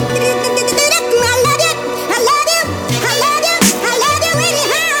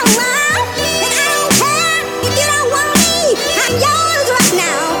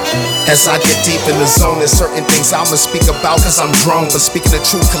As I get deep in the zone, there's certain things I'ma speak about cause I'm grown. But speaking the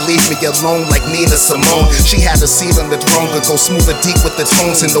truth can leave me alone like Nina Simone. She had a seat on the throne, could go smooth and deep with the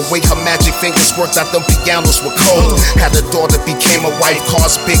tones. And the way her magic fingers worked out them pianos were cold. Had a daughter, became a wife,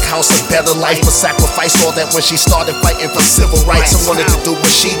 cars, big house, a better life. But sacrificed all that when she started fighting for civil rights. I wanted to do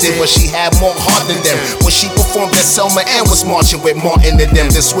what she did, but she had more heart than them. When she performed at Selma and was marching with Martin and them.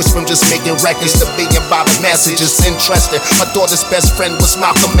 Then switched from just making records to being about the messages. Interested, her daughter's best friend was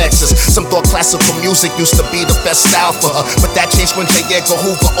Malcolm X's. Some thought classical music used to be the best style for her, but that changed when J. Edgar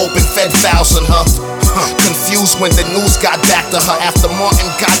Hoover opened Fed files on her. Confused when the news got back to her. After Martin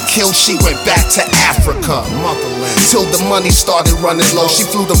got killed, she went back to Africa, motherland. Till the money started running low. She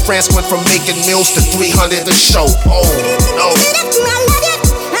flew to France, went from making meals to 300 a show. Oh no.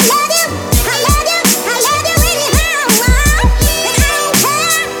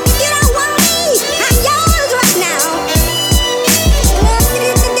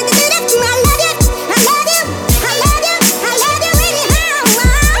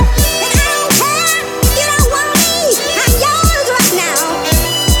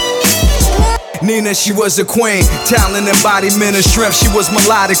 Nina, she was a queen, talent, embodiment of strength. She was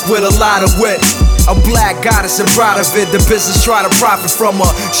melodic with a lot of wit. A black goddess and proud of it. The business tried to profit from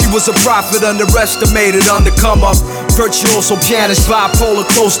her. She was a prophet, underestimated, undercome up. Virtuoso pianist, bipolar,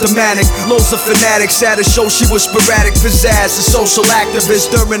 close to manic. Loads of fanatics at a show. She was sporadic, pizzazz, a social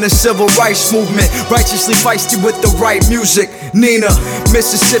activist during the civil rights movement. Righteously feisty with the right music. Nina,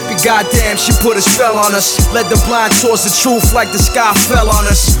 Mississippi, goddamn, she put a spell on us. Led the blind towards the truth like the sky fell on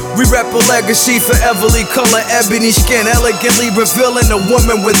us. We rep a legacy, foreverly color, ebony skin, elegantly revealing the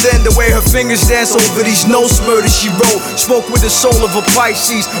woman within. The way her fingers dance over these notes, murder she wrote. Spoke with the soul of a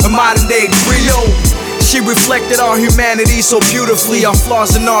Pisces, a modern day Creole. She reflected our humanity so beautifully, our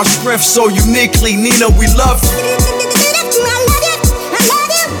flaws and our strengths so uniquely. Nina, we love you.